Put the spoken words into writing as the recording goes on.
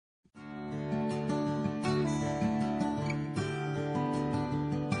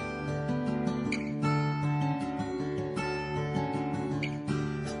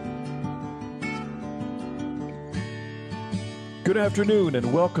Good afternoon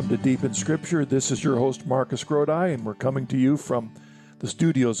and welcome to Deep in Scripture. This is your host, Marcus Grodi, and we're coming to you from the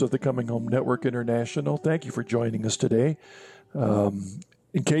studios of the Coming Home Network International. Thank you for joining us today.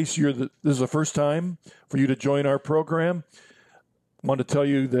 In case this is the first time for you to join our program, I want to tell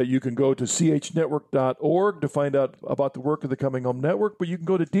you that you can go to chnetwork.org to find out about the work of the Coming Home Network, but you can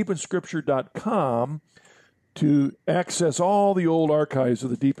go to deepinscripture.com to access all the old archives of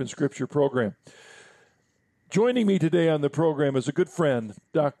the Deep in Scripture program. Joining me today on the program is a good friend,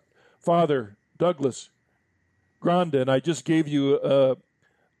 Father Douglas Grandin. I just gave you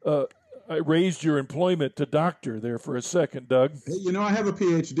I raised your employment to doctor there for a second, Doug. Hey, you know, I have a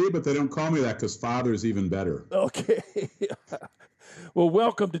PhD, but they don't call me that because Father's even better. Okay. Well,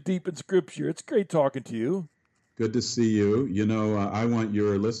 welcome to Deep in Scripture. It's great talking to you. Good to see you. You know, I want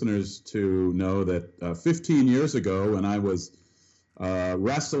your listeners to know that 15 years ago, when I was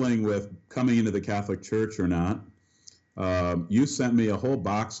wrestling with coming into the Catholic Church or not, you sent me a whole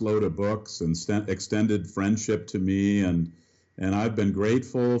box load of books and extended friendship to me, and I've been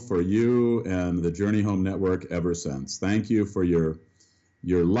grateful for you and the Journey Home Network ever since. Thank you for your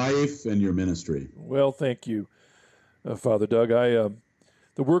life and your ministry. Well, thank you, Father Doug.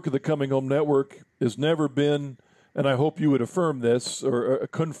 The work of the Coming Home Network has never been, and I hope you would affirm this or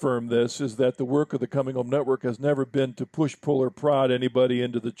confirm this, is that the work of the Coming Home Network has never been to push, pull, or prod anybody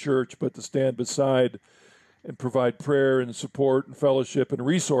into the church, but to stand beside and provide prayer and support and fellowship and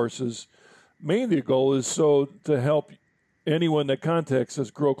resources. Mainly the goal is so to help anyone that contacts us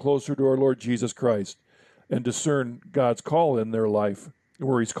grow closer to our Lord Jesus Christ and discern God's call in their life,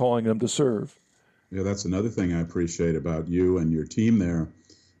 where He's calling them to serve. Yeah, that's another thing I appreciate about you and your team there,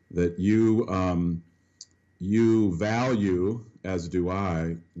 that you value, as do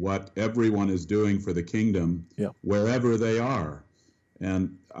I, what everyone is doing for the kingdom, wherever they are.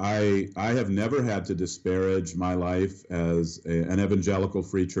 And I have never had to disparage my life as an evangelical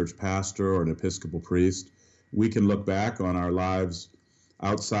free church pastor or an Episcopal priest. We can look back on our lives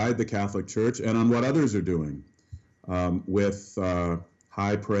outside the Catholic Church and on what others are doing with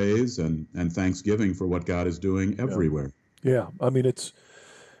high praise and thanksgiving for what God is doing everywhere. Yeah, I mean,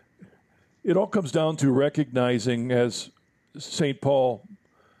 it all comes down to recognizing, as St. Paul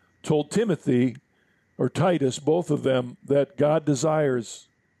told Timothy or Titus, both of them, that God desires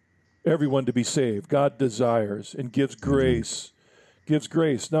everyone to be saved. God desires and gives grace,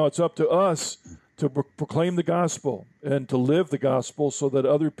 Now it's up to us to proclaim the gospel and to live the gospel so that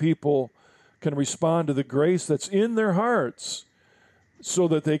other people can respond to the grace that's in their hearts so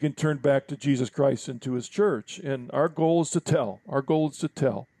that they can turn back to Jesus Christ and to His church. And our goal is to tell.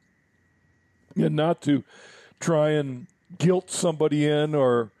 And not to try and guilt somebody in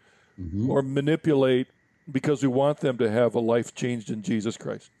or manipulate because we want them to have a life changed in Jesus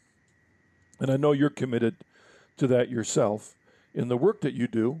Christ. And I know you're committed to that yourself in the work that you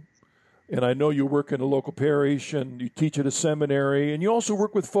do. And I know you work in a local parish and you teach at a seminary, and you also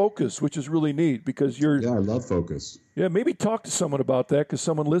work with Focus, which is really neat because you're... Yeah, I love Focus. Yeah, maybe talk to someone about that because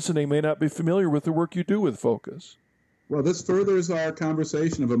someone listening may not be familiar with the work you do with Focus. Well, this furthers our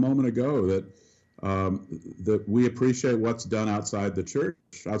conversation of a moment ago that we appreciate what's done outside the church,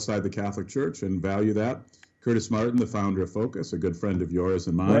 outside the Catholic Church, and value that. Curtis Martin, the founder of Focus, a good friend of yours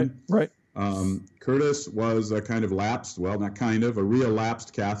and mine. Right. Curtis was a kind of a real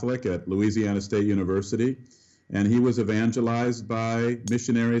lapsed Catholic at Louisiana State University, and he was evangelized by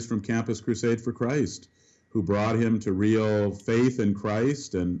missionaries from Campus Crusade for Christ, who brought him to real faith in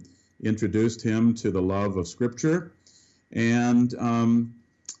Christ and introduced him to the love of Scripture. And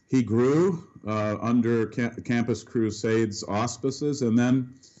he grew under Campus Crusade's auspices, and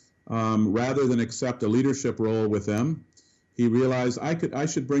then rather than accept a leadership role with them, he realized I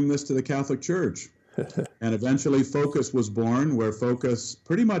should bring this to the Catholic Church. And eventually Focus was born, where Focus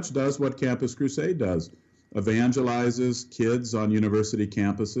pretty much does what Campus Crusade does, evangelizes kids on university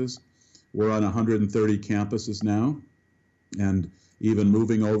campuses. We're on 130 campuses now, and even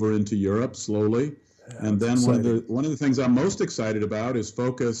moving over into Europe slowly. And then one of the things I'm most excited about is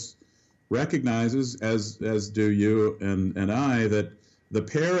Focus recognizes, as do you and I, that the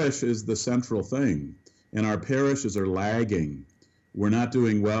parish is the central thing. And our parishes are lagging. We're not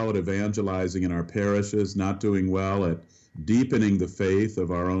doing well at evangelizing in our parishes, not doing well at deepening the faith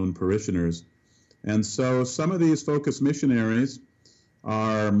of our own parishioners. And so some of these Focus missionaries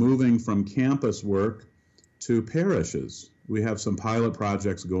are moving from campus work to parishes. We have some pilot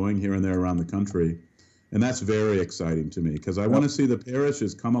projects going here and there around the country. And that's very exciting to me because I want to see the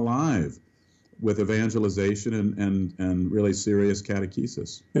parishes come alive with evangelization and really serious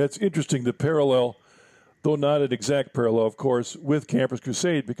catechesis. Yeah, it's interesting, the parallel, though not an exact parallel, of course, with Campus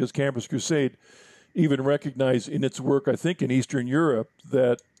Crusade, because Campus Crusade even recognized in its work, I think, in Eastern Europe,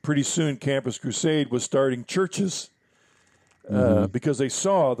 that pretty soon Campus Crusade was starting churches because they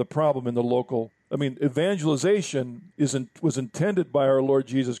saw the problem in the local. I mean, evangelization was intended by our Lord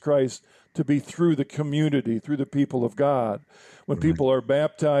Jesus Christ to be through the community, through the people of God. When people are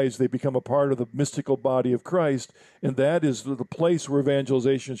baptized, they become a part of the mystical body of Christ, and that is the place where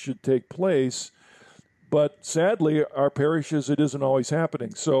evangelization should take place. But sadly, our parishes, it isn't always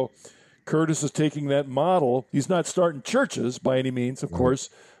happening. So Curtis is taking that model. He's not starting churches by any means, of course,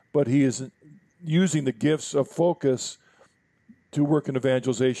 but he is using the gifts of focus to work in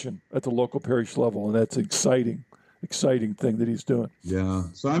evangelization at the local parish level, and that's exciting thing that he's doing. Yeah.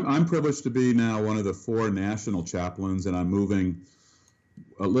 So I'm privileged to be now one of the 4 national chaplains, and I'm moving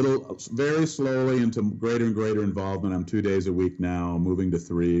very slowly into greater and greater involvement. I'm 2 days a week now, moving to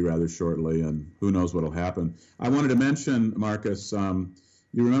 3 rather shortly, and who knows what'll happen. I wanted to mention, Marcus,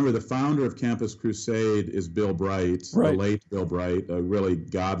 you remember the founder of Campus Crusade is Bill Bright, the late Bill Bright, a really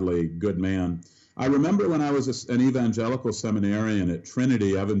godly, good man. I remember when I was an evangelical seminarian at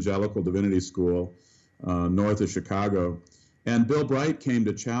Trinity Evangelical Divinity School, north of Chicago, and Bill Bright came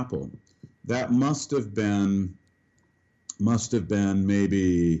to chapel. That must have been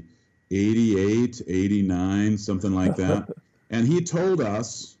maybe 88, 89, something like that. And he told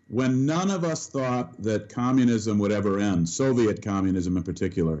us, when none of us thought that communism would ever end, Soviet communism in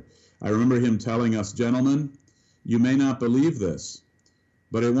particular, I remember him telling us, gentlemen, you may not believe this,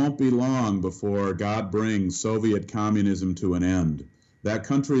 but it won't be long before God brings Soviet communism to an end. That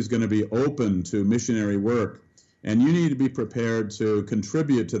country is going to be open to missionary work, and you need to be prepared to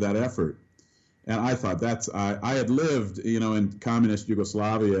contribute to that effort. And I thought I had lived, in communist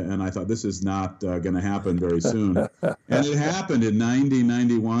Yugoslavia, and I thought this is not going to happen very soon. And it happened in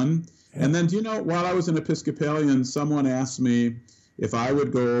 91. And then, while I was an Episcopalian, someone asked me if I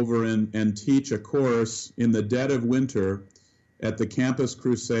would go over and teach a course in the dead of winter at the Campus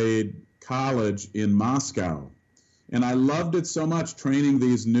Crusade College in Moscow. And I loved it so much, training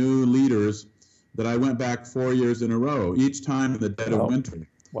these new leaders, that I went back 4 years in a row, each time in the dead of winter.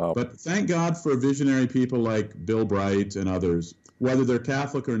 Wow. But thank God for visionary people like Bill Bright and others. Whether they're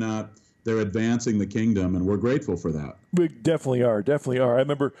Catholic or not, they're advancing the kingdom, and we're grateful for that. We definitely are. I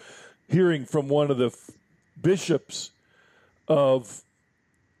remember hearing from one of the bishops of,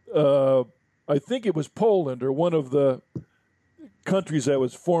 I think it was Poland, or one of the countries that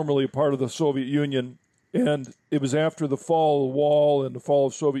was formerly part of the Soviet Union, and it was after the fall of the wall and the fall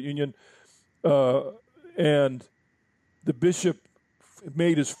of the Soviet Union, and the bishop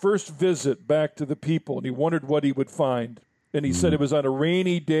made his first visit back to the people, and he wondered what he would find. And he said it was on a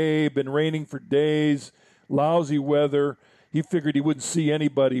rainy day, been raining for days, lousy weather. He figured he wouldn't see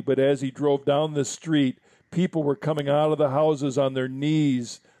anybody, but as he drove down the street, people were coming out of the houses on their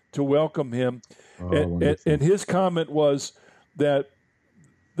knees to welcome him. And his comment was that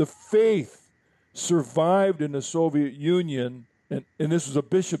the faith survived in the Soviet Union, and this was a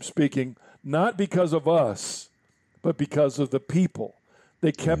bishop speaking, not because of us, but because of the people.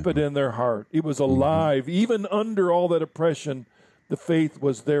 They kept it in their heart. It was alive. Even under all that oppression, the faith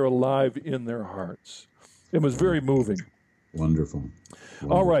was there alive in their hearts. It was very moving. Wonderful.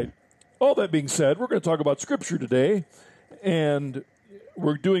 All right. All that being said, we're going to talk about Scripture today, and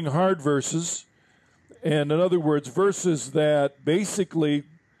we're doing hard verses. And in other words, verses that basically,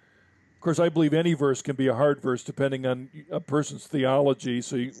 of course, I believe any verse can be a hard verse depending on a person's theology.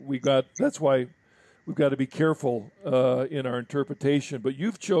 So that's why we've got to be careful in our interpretation. But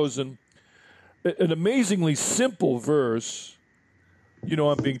you've chosen an amazingly simple verse.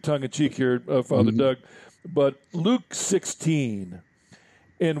 I'm being tongue-in-cheek here, Father Doug, but Luke 16.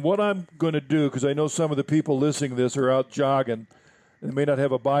 And what I'm going to do, because I know some of the people listening to this are out jogging, and they may not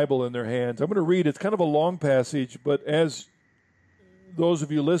have a Bible in their hands. I'm going to read it. It's kind of a long passage, but as those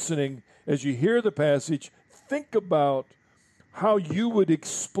of you listening, as you hear the passage, think about how you would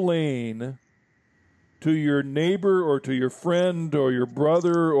explain to your neighbor or to your friend or your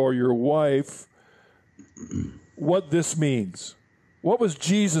brother or your wife what this means. What was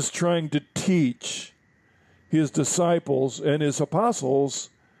Jesus trying to teach his disciples and his apostles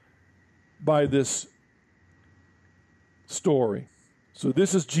by this story? So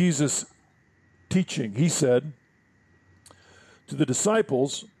this is Jesus teaching. He said to the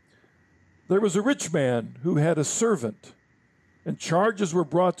disciples, there was a rich man who had a servant, and charges were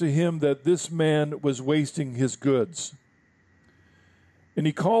brought to him that this man was wasting his goods. And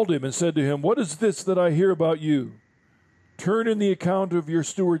he called him and said to him, what is this that I hear about you? Turn in the account of your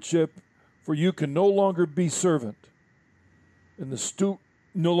stewardship, for you can no longer be servant, and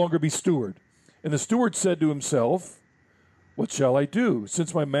no longer be steward. And the steward said to himself, What shall I do,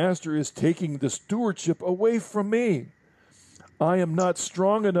 since my master is taking the stewardship away from me? I am not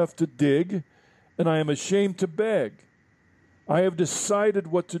strong enough to dig, and I am ashamed to beg. I have decided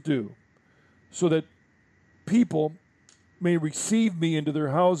what to do, so that people may receive me into their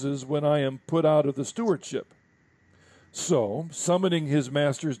houses when I am put out of the stewardship. So, summoning his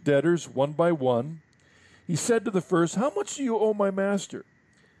master's debtors one by one, he said to the first, How much do you owe my master?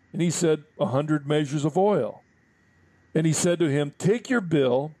 And he said, 100 measures of oil. And he said to him, Take your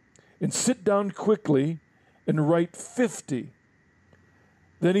bill and sit down quickly and write 50.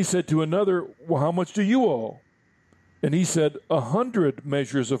 Then he said to another, Well, how much do you owe? And he said, 100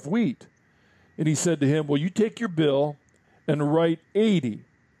 measures of wheat. And he said to him, Well, you take your bill and write 80.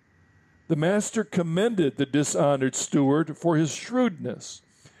 The master commended the dishonored steward for his shrewdness.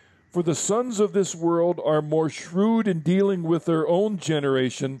 For the sons of this world are more shrewd in dealing with their own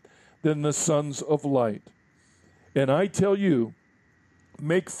generation than the sons of light. And I tell you,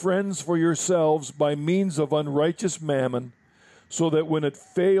 make friends for yourselves by means of unrighteous mammon, so that when it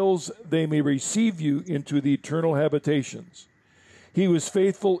fails, they may receive you into the eternal habitations. He who is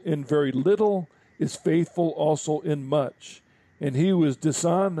faithful in very little is faithful also in much, and he who is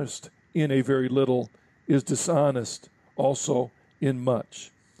dishonest in a very little is dishonest also in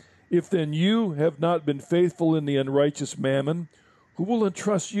much. If then you have not been faithful in the unrighteous mammon, who will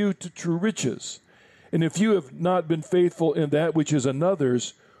entrust you to true riches? And if you have not been faithful in that which is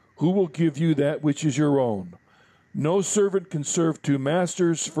another's, who will give you that which is your own? No servant can serve two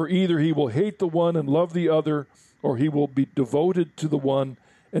masters, for either he will hate the one and love the other, or he will be devoted to the one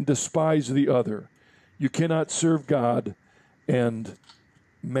and despise the other. You cannot serve God and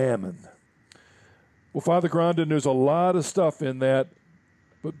mammon. Well, Father Grondin, there's a lot of stuff in that,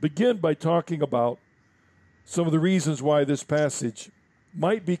 but begin by talking about some of the reasons why this passage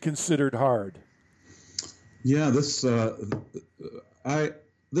might be considered hard. Yeah, this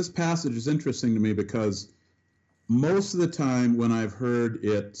passage is interesting to me because most of the time when I've heard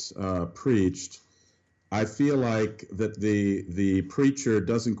it preached, I feel like that the preacher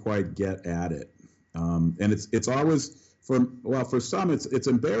doesn't quite get at it, and it's always for some it's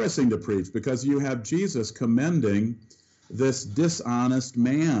embarrassing to preach because you have Jesus commending this dishonest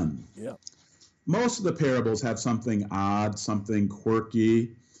man. Yeah. Most of the parables have something odd, something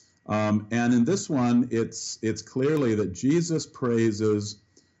quirky, and in this one, it's clearly that Jesus praises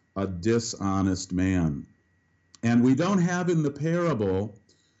a dishonest man. And we don't have in the parable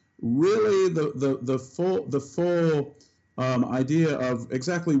really the full idea of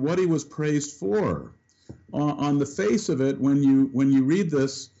exactly what he was praised for. On the face of it, when you read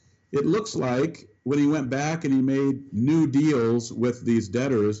this, it looks like when he went back and he made new deals with these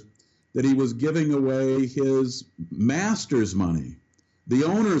debtors, that he was giving away his master's money, the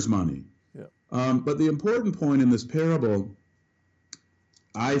owner's money. Yeah. But the important point in this parable,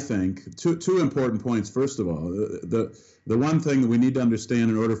 I think, two important points. First of all, the one thing that we need to understand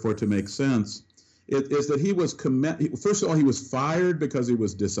in order for it to make sense is that he was first of all, he was fired because he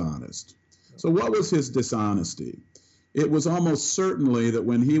was dishonest. So what was his dishonesty? It was almost certainly that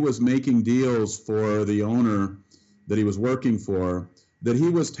when he was making deals for the owner that he was working for, that he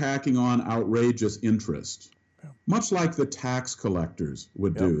was tacking on outrageous interest, much like the tax collectors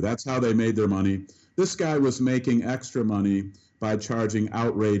would do. That's how they made their money. This guy was making extra money by charging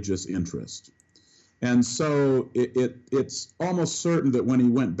outrageous interest. And so it's almost certain that when he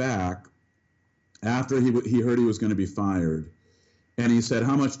went back, after he heard he was going to be fired, and he said,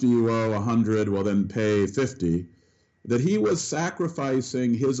 how much do you owe? 100, well then pay 50, that he was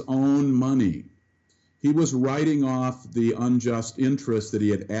sacrificing his own money. He was writing off the unjust interest that he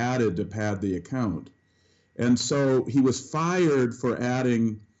had added to pad the account. And so he was fired for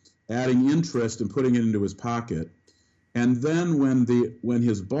adding interest and putting it into his pocket. And then when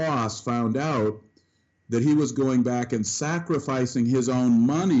his boss found out that he was going back and sacrificing his own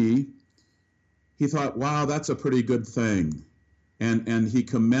money, he thought, wow, that's a pretty good thing. And he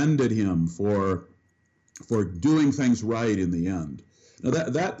commended him for doing things right in the end. Now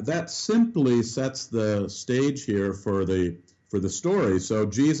that simply sets the stage here for the story. So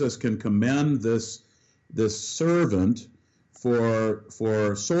Jesus can commend this servant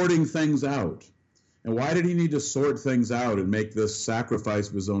for sorting things out. And why did he need to sort things out and make this sacrifice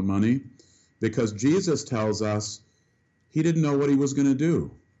of his own money? Because Jesus tells us he didn't know what he was going to do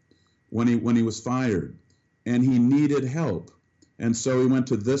when he was fired, and he needed help. And so he went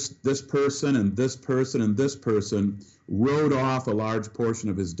to this person and this person and this person, wrote off a large portion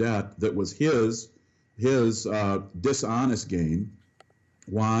of his debt that was his dishonest gain.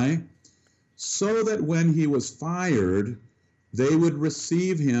 Why? So that when he was fired, they would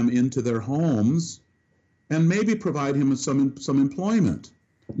receive him into their homes and maybe provide him with some employment.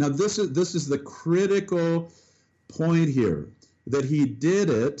 Now, this is the critical point here, that he did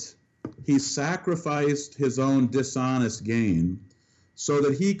it. He sacrificed his own dishonest gain so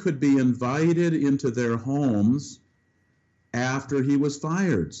that he could be invited into their homes after he was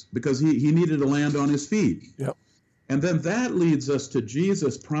fired, because he needed to land on his feet. Yep. And then that leads us to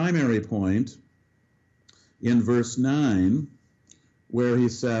Jesus' primary point in verse 9, where he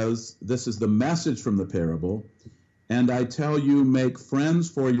says, this is the message from the parable, "And I tell you, make friends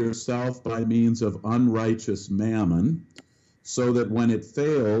for yourself by means of unrighteous mammon, so that when it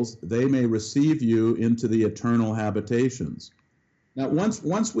fails, they may receive you into the eternal habitations." Now,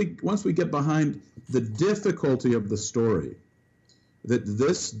 once we get behind the difficulty of the story, that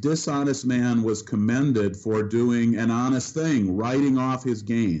this dishonest man was commended for doing an honest thing, writing off his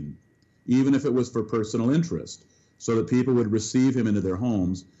gain, even if it was for personal interest, so that people would receive him into their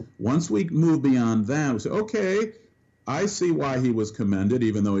homes. Once we move beyond that, we say, okay, I see why he was commended,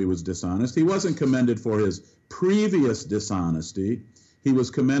 even though he was dishonest. He wasn't commended for his previous dishonesty. He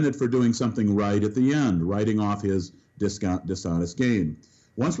was commended for doing something right at the end, writing off his dishonest gain.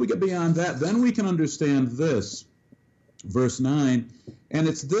 Once we get beyond that, then we can understand this, verse 9, and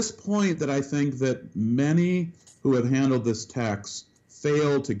it's this point that I think that many who have handled this text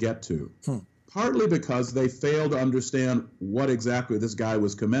fail to get to, partly because they fail to understand what exactly this guy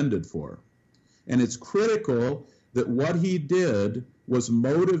was commended for. And it's critical that what he did was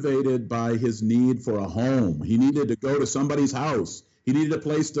motivated by his need for a home. He needed to go to somebody's house. He needed a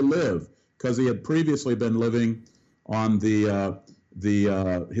place to live, because he had previously been living on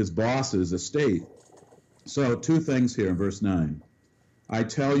his boss's estate. So 2 things here in verse 9. I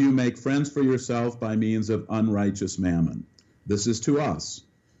tell you, make friends for yourself by means of unrighteous mammon. This is to us.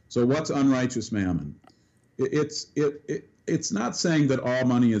 So what's unrighteous mammon? It's not saying that all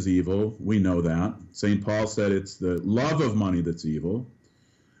money is evil. We know that. St. Paul said it's the love of money that's evil.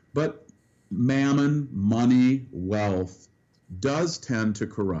 But mammon, money, wealth, does tend to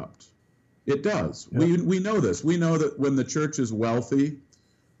corrupt. It does. Yep. We know this. We know that when the church is wealthy,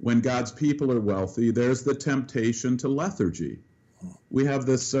 when God's people are wealthy, there's the temptation to lethargy. We have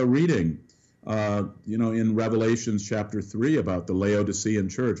this reading, in Revelations chapter 3 about the Laodicean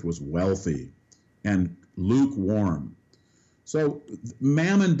church was wealthy and lukewarm. So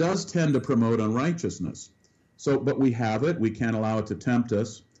mammon does tend to promote unrighteousness. But we have it. We can't allow it to tempt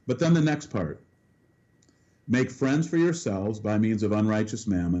us. But then the next part. Make friends for yourselves by means of unrighteous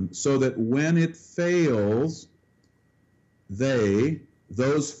mammon, so that when it fails,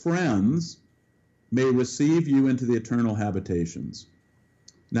 those friends, may receive you into the eternal habitations.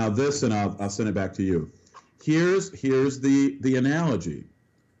 Now this, and I'll send it back to you. Here's the analogy.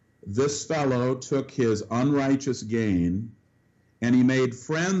 This fellow took his unrighteous gain, and he made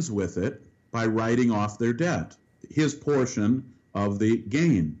friends with it by writing off their debt, his portion of the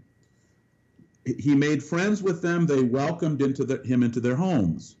gain. He made friends with them. They welcomed him into their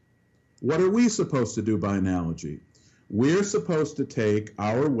homes. What are we supposed to do by analogy? We're supposed to take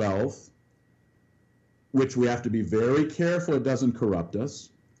our wealth, which we have to be very careful it doesn't corrupt us.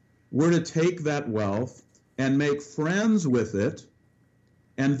 We're to take that wealth and make friends with it.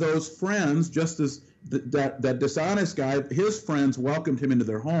 And those friends, just as that dishonest guy, his friends welcomed him into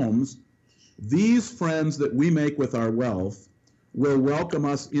their homes, these friends that we make with our wealth will welcome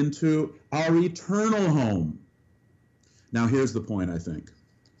us into our eternal home. Now, here's the point, I think,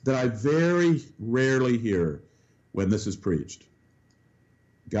 that I very rarely hear when this is preached.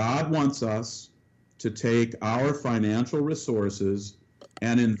 God wants us to take our financial resources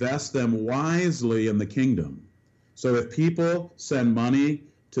and invest them wisely in the kingdom. So if people send money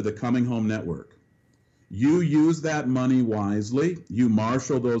to the Coming Home Network, you use that money wisely, you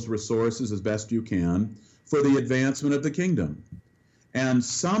marshal those resources as best you can for the advancement of the kingdom. And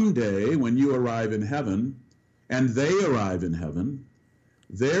someday, when you arrive in heaven, and they arrive in heaven,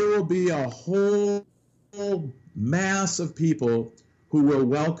 there will be a whole mass of people who will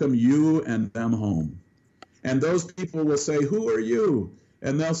welcome you and them home. And those people will say, "Who are you?"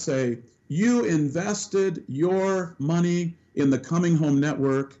 And they'll say, "You invested your money in the Coming Home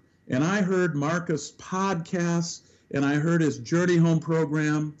Network, and I heard Marcus' podcasts, and I heard his Journey Home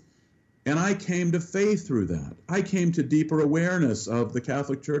program, and I came to faith through that. I came to deeper awareness of the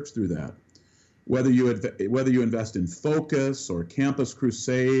Catholic Church through that." Whether you invest in Focus or Campus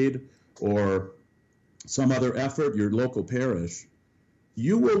Crusade or some other effort, your local parish,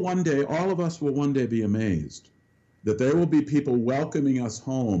 you will one day, all of us will one day be amazed that there will be people welcoming us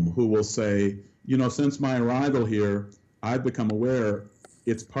home who will say, since my arrival here, I've become aware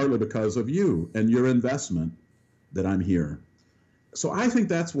it's partly because of you and your investment that I'm here. So I think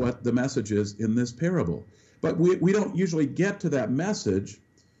that's what the message is in this parable. But we don't usually get to that message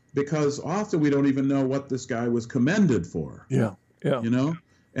because often we don't even know what this guy was commended for. Yeah, yeah. You know?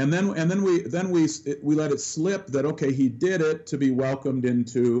 And then we let it slip that, okay, he did it to be welcomed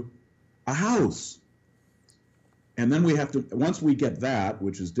into a house. And then we have to, once we get that,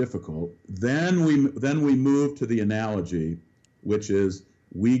 which is difficult, then we move to the analogy, which is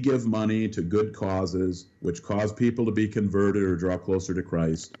we give money to good causes, which cause people to be converted or draw closer to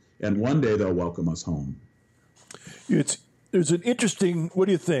Christ, and one day they'll welcome us home. There's an interesting, what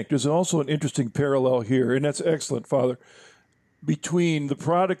do you think? There's also an interesting parallel here, and that's excellent, Father, between the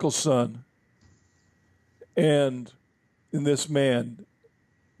prodigal son and this man,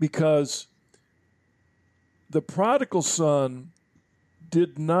 because the prodigal son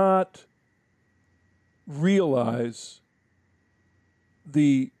did not realize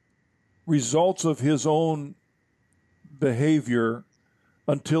the results of his own behavior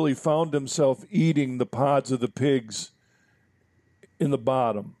until he found himself eating the pods of the pigs in the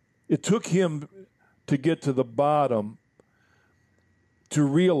bottom. It took him to get to the bottom to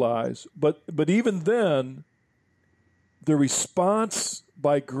realize, but even then, the response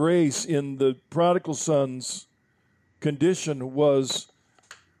by grace in the prodigal son's condition was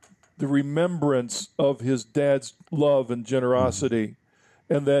the remembrance of his dad's love and generosity,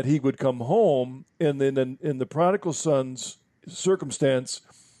 and that he would come home. And then in the prodigal son's circumstance,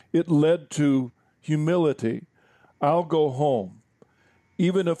 it led to humility. I'll go home,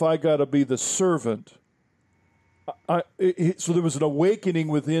 even if I got to be the servant. So there was an awakening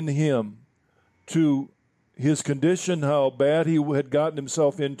within him to his condition, how bad he had gotten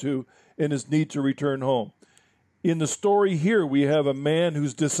himself into, and his need to return home. In the story here, we have a man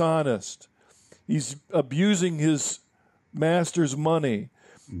who's dishonest. He's abusing his master's money.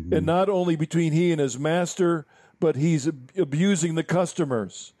 Mm-hmm. And not only between he and his master, but he's abusing the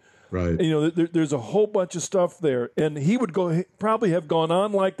customers. Right. You know, there's a whole bunch of stuff there. And he would probably have gone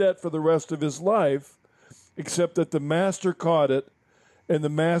on like that for the rest of his life, except that the master caught it, and the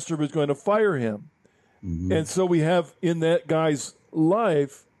master was going to fire him. Mm-hmm. And so we have in that guy's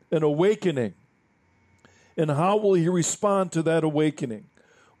life an awakening. And how will he respond to that awakening?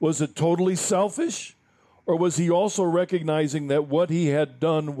 Was it totally selfish? Or was he also recognizing that what he had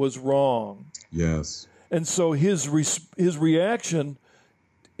done was wrong? Yes. And so his reaction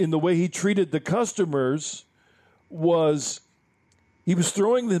in the way he treated the customers was he was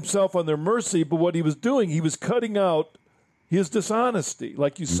throwing himself on their mercy, but what he was doing, he was cutting out his dishonesty,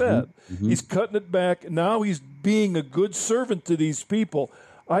 like you said. Mm-hmm. He's cutting it back. Now he's being a good servant to these people.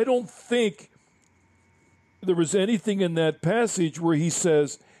 I don't think there was anything in that passage where he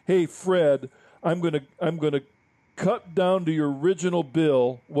says, "Hey, Fred, I'm going to cut down to your original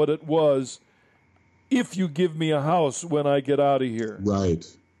bill what it was if you give me a house when I get out of here." Right.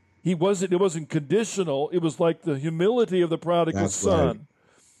 It wasn't conditional. It was like the humility of the prodigal son. Right.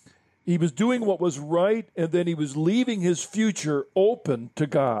 He was doing what was right, and then he was leaving his future open to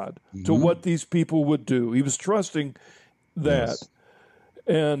God, mm-hmm. to what these people would do. He was trusting that. Yes.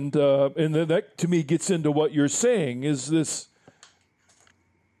 And then that, to me, gets into what you're saying, is this.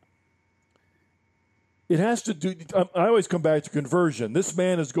 It has to do, I always come back to conversion. This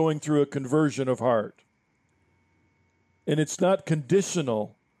man is going through a conversion of heart. And it's not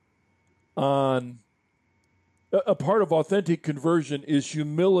conditional on, a part of authentic conversion is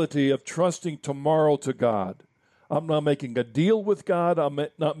humility of trusting tomorrow to God. I'm not making a deal with God. I'm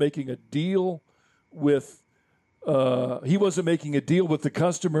not making a deal with, he wasn't making a deal with the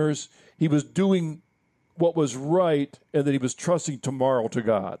customers. He was doing what was right, and that he was trusting tomorrow to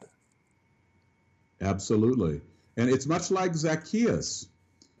God. Absolutely. And it's much like Zacchaeus.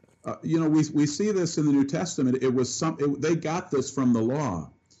 We see this in the New Testament. They got this from the law,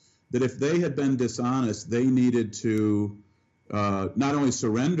 that if they had been dishonest, they needed to not only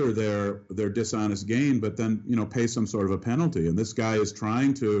surrender their dishonest gain, but then pay some sort of a penalty. And this guy is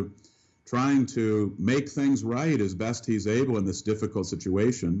trying to make things right as best he's able in this difficult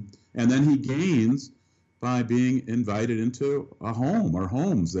situation, and then he gains by being invited into a home or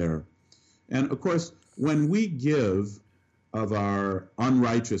homes there. And of course, when we give of our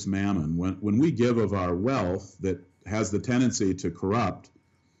unrighteous mammon, when we give of our wealth that has the tendency to corrupt,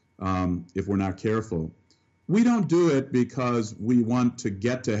 if we're not careful, we don't do it because we want to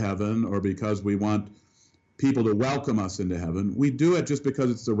get to heaven or because we want people to welcome us into heaven. We do it just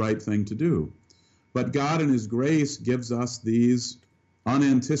because it's the right thing to do. But God in his grace gives us these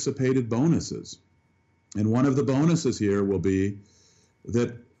unanticipated bonuses. And one of the bonuses here will be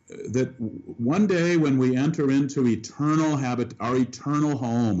that one day when we enter into eternal habit, our eternal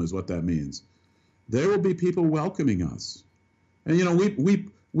home is what that means, there will be people welcoming us. And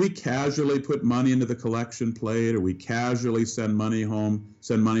we casually put money into the collection plate, or we casually send money home,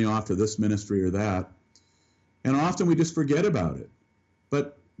 send money off to this ministry or that. And often we just forget about it.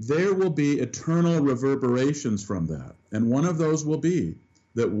 But there will be eternal reverberations from that. And one of those will be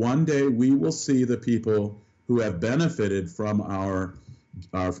that one day we will see the people who have benefited from our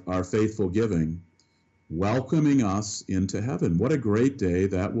faithful giving welcoming us into heaven. What a great day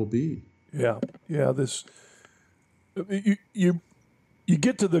that will be. Yeah. This you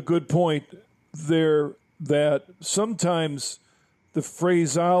get to the good point there that sometimes the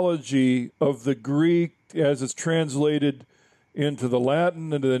phraseology of the Greek as it's translated into the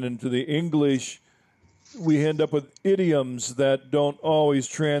Latin and then into the English, we end up with idioms that don't always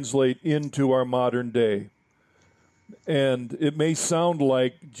translate into our modern day. And it may sound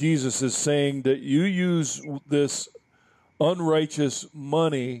like Jesus is saying that you use this unrighteous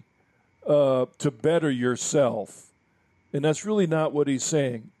money to better yourself. And that's really not what he's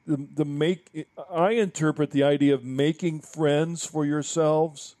saying. I interpret the idea of making friends for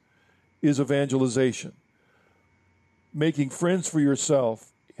yourselves is evangelization. Making friends for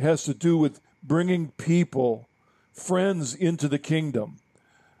yourself has to do with bringing people, friends, into the kingdom.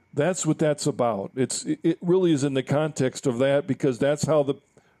 That's what that's about. It really is in the context of that, because that's how the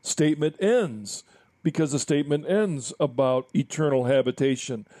statement ends. Because the statement ends about eternal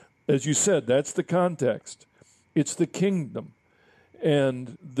habitation. As you said, that's the context. It's the kingdom.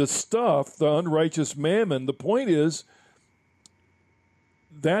 And the stuff, the unrighteous mammon, the point is,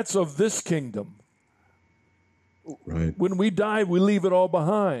 that's of this kingdom. Right. When we die, we leave it all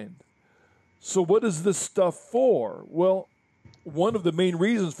behind. So what is this stuff for? Well, one of the main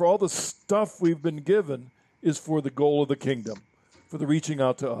reasons for all the stuff we've been given is for the goal of the kingdom, for the reaching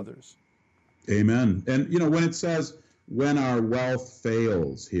out to others. Amen. And, when it says, when our wealth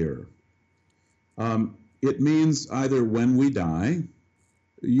fails here, it means either when we die.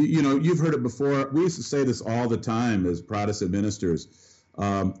 You've heard it before. We used to say this all the time as Protestant ministers.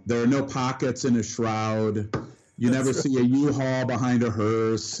 There are no pockets in a shroud. You never see a U-Haul behind a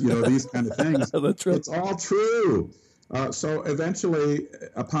hearse, these kind of things. That's right. It's all true. So eventually,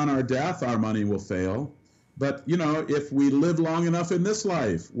 upon our death, our money will fail. But, if we live long enough in this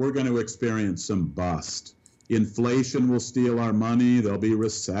life, we're going to experience some bust. Inflation will steal our money. There'll be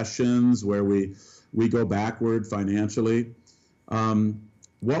recessions where we go backward financially.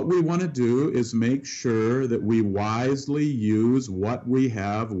 What we want to do is make sure that we wisely use what we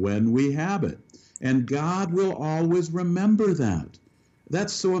have when we have it. And God will always remember that.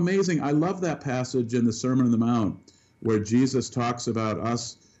 That's so amazing. I love that passage in the Sermon on the Mount where Jesus talks about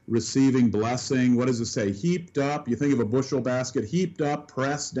us receiving blessing. What does it say? Heaped up. You think of a bushel basket, heaped up,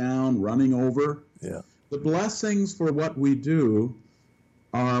 pressed down, running over. Yeah. The blessings for what we do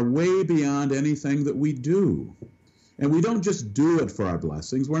are way beyond anything that we do. And we don't just do it for our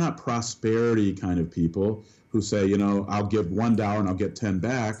blessings. We're not prosperity kind of people who say, I'll give $1 and I'll get 10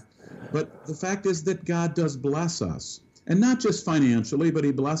 back. But the fact is that God does bless us. And not just financially, but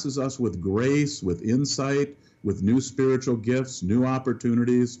he blesses us with grace, with insight, with new spiritual gifts, new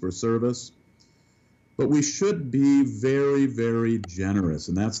opportunities for service. But we should be very, very generous.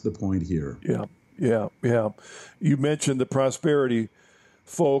 And that's the point here. Yeah. You mentioned the prosperity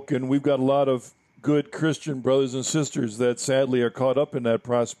folk, and we've got a lot of good Christian brothers and sisters that sadly are caught up in that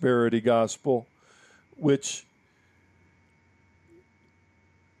prosperity gospel, which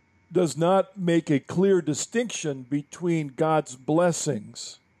does not make a clear distinction between God's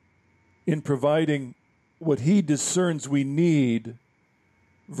blessings in providing what he discerns we need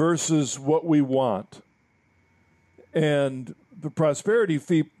versus what we want. And the prosperity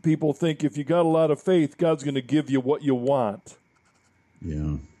people think if you got a lot of faith, God's going to give you what you want.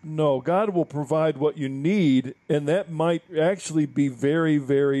 Yeah. No, God will provide what you need, and that might actually be very,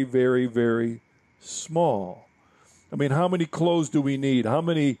 very, very, very small. I mean, how many clothes do we need? How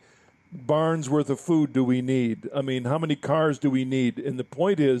many barns worth of food do we need? I mean, how many cars do we need? And the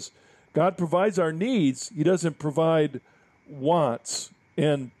point is, God provides our needs. He doesn't provide wants.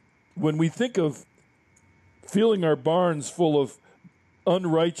 And when we think of filling our barns full of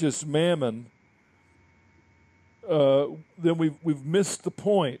unrighteous mammon, then we've missed the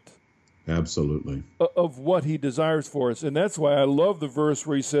point. Absolutely. Of what he desires for us. And that's why I love the verse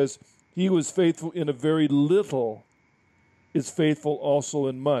where he says, he who is faithful in a very little is faithful also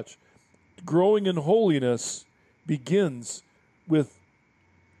in much. Growing in holiness begins with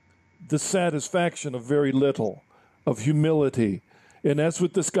the satisfaction of very little, of humility. And that's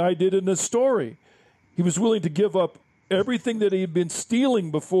what this guy did in this story. He was willing to give up everything that he had been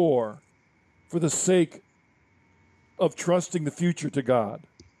stealing before for the sake of trusting the future to God.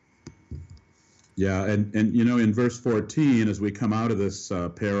 Yeah, and you know, in verse 14, as we come out of this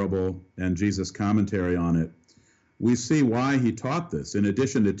parable and Jesus' commentary on it, we see why he taught this. In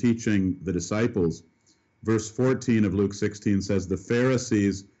addition to teaching the disciples, verse 14 of Luke 16 says, the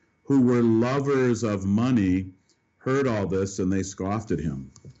Pharisees, who were lovers of money, heard all this and they scoffed at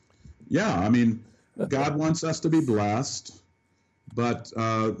him. Yeah, I mean, God wants us to be blessed, but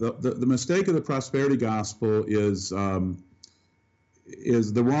the mistake of the prosperity gospel is the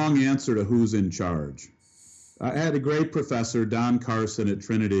wrong answer to who's in charge. I had a great professor, Don Carson, at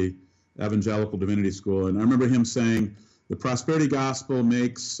Trinity Evangelical Divinity School, and I remember him saying, the prosperity gospel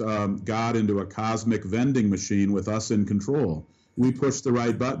makes God into a cosmic vending machine with us in control. We push the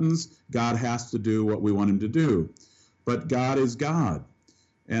right buttons, God has to do what we want him to do. But God is God.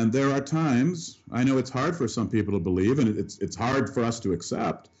 And there are times, I know it's hard for some people to believe, and it's hard for us to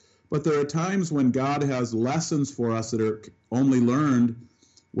accept, but there are times when God has lessons for us that are only learned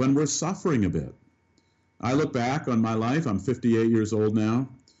when we're suffering a bit. I look back on my life, I'm 58 years old now,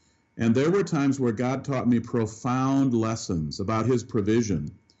 and there were times where God taught me profound lessons about his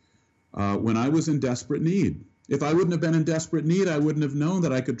provision when I was in desperate need. If I wouldn't have been in desperate need, I wouldn't have known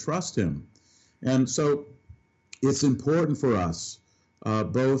that I could trust him. And so it's important for us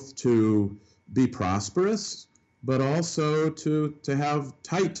both to be prosperous, but also to have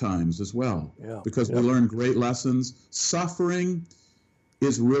tight times as well, because we learn great lessons. Suffering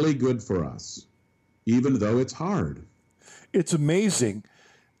is really good for us, even though it's hard. It's amazing,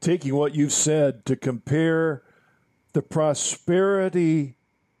 taking what you've said, to compare the prosperity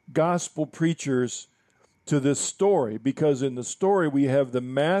gospel preachers to this story, because in the story we have the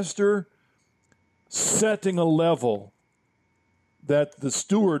master setting a level that the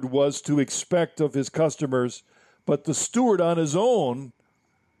steward was to expect of his customers, but the steward on his own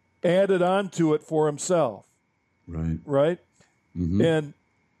added on to it for himself. Right? Mm-hmm. And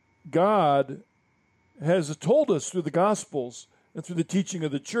God has told us through the Gospels and through the teaching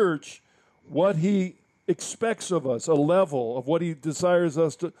of the church what he expects of us, a level of what he desires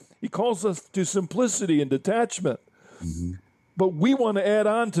us to. He calls us to simplicity and detachment. Mm-hmm. But we want to add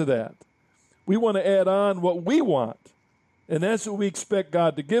on to that. We want to add on what we want. And that's what we expect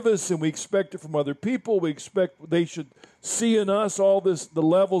God to give us, and we expect it from other people. We expect they should see in us all this, the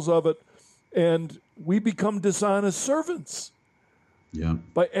levels of it, and we become dishonest servants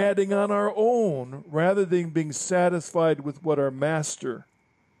by adding on our own rather than being satisfied with what our master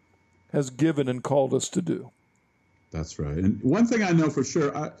has given and called us to do. That's right. And one thing I know for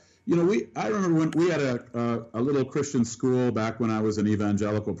sure, I remember when we had a little Christian school back when I was an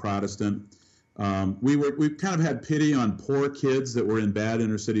evangelical Protestant. We kind of had pity on poor kids that were in bad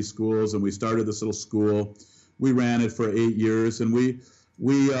inner city schools, and we started this little school. We ran it for 8 years, and we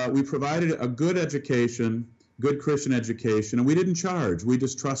provided a good education, good Christian education, and we didn't charge. We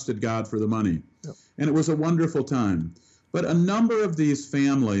just trusted God for the money. Yep. And it was a wonderful time. But a number of these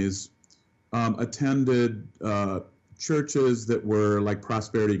families attended churches that were like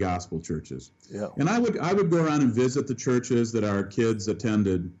prosperity gospel churches. Yeah. And I would go around and visit the churches that our kids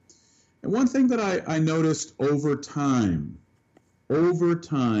attended. And one thing that I noticed over time,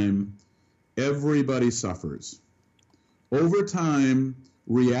 everybody suffers. Over time,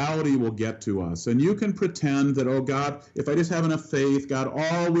 reality will get to us. And you can pretend that, oh, God, if I just have enough faith, God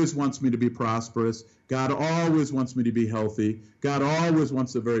always wants me to be prosperous. God always wants me to be healthy. God always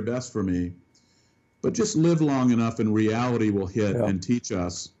wants the very best for me. But just live long enough and reality will hit and teach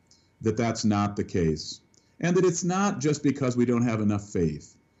us that that's not the case. And that it's not just because we don't have enough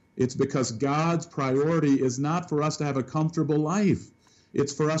faith. It's because God's priority is not for us to have a comfortable life.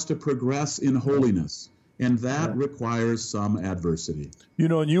 It's for us to progress in holiness. And that requires some adversity. You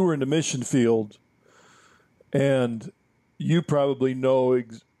know, and you were in the mission field, and you probably know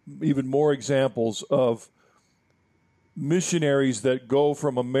even more examples of missionaries that go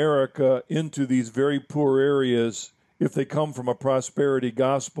from America into these very poor areas. If they come from a prosperity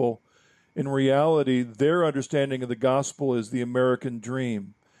gospel, in reality, their understanding of the gospel is the American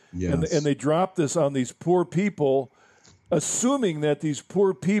dream. Yes. And they drop this on these poor people, assuming that these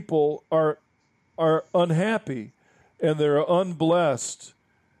poor people are unhappy and they're unblessed,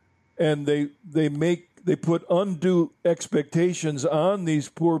 and they put undue expectations on these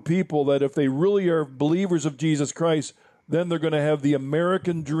poor people that if they really are believers of Jesus Christ, then they're going to have the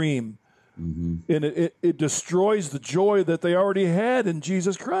American dream. Mm-hmm. And it destroys the joy that they already had in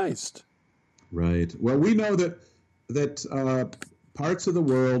Jesus Christ. Right. Well, we know that parts of the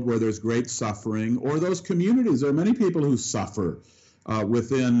world where there's great suffering, or those communities, there are many people who suffer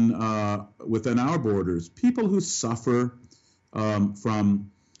within our borders, people who suffer from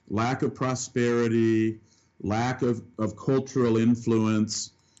lack of prosperity, lack of cultural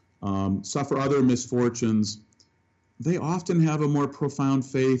influence, suffer other misfortunes, they often have a more profound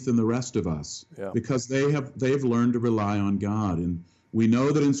faith than the rest of us, because they've learned to rely on God. And we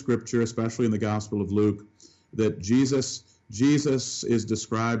know that in Scripture, especially in the Gospel of Luke, that Jesus is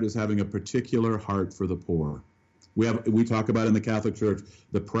described as having a particular heart for the poor. We talk about in the Catholic Church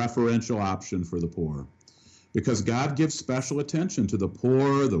the preferential option for the poor, because God gives special attention to the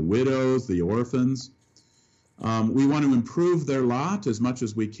poor, the widows, the orphans. We want to improve their lot as much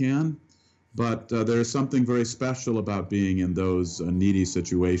as we can, but there is something very special about being in those needy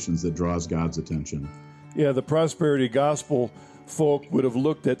situations that draws God's attention. Yeah, the prosperity gospel folk would have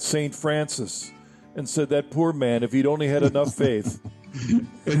looked at St. Francis and said, that poor man, if he'd only had enough faith.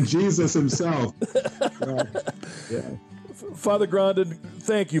 And Jesus himself. Father Grondin,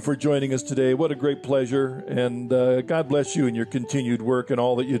 thank you for joining us today. What a great pleasure, and God bless you in your continued work and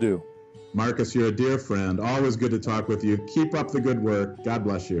all that you do. Marcus, you're a dear friend. Always good to talk with you. Keep up the good work. God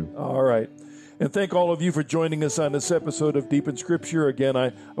bless you. All right. And thank all of you for joining us on this episode of Deep in Scripture. Again,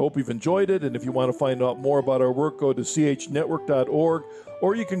 I hope you've enjoyed it, and if you want to find out more about our work, go to chnetwork.org,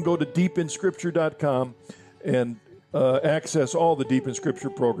 or you can go to deepinscripture.com and access all the Deep in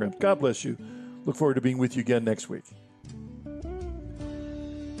Scripture programs. God bless you. Look forward to being with you again next week.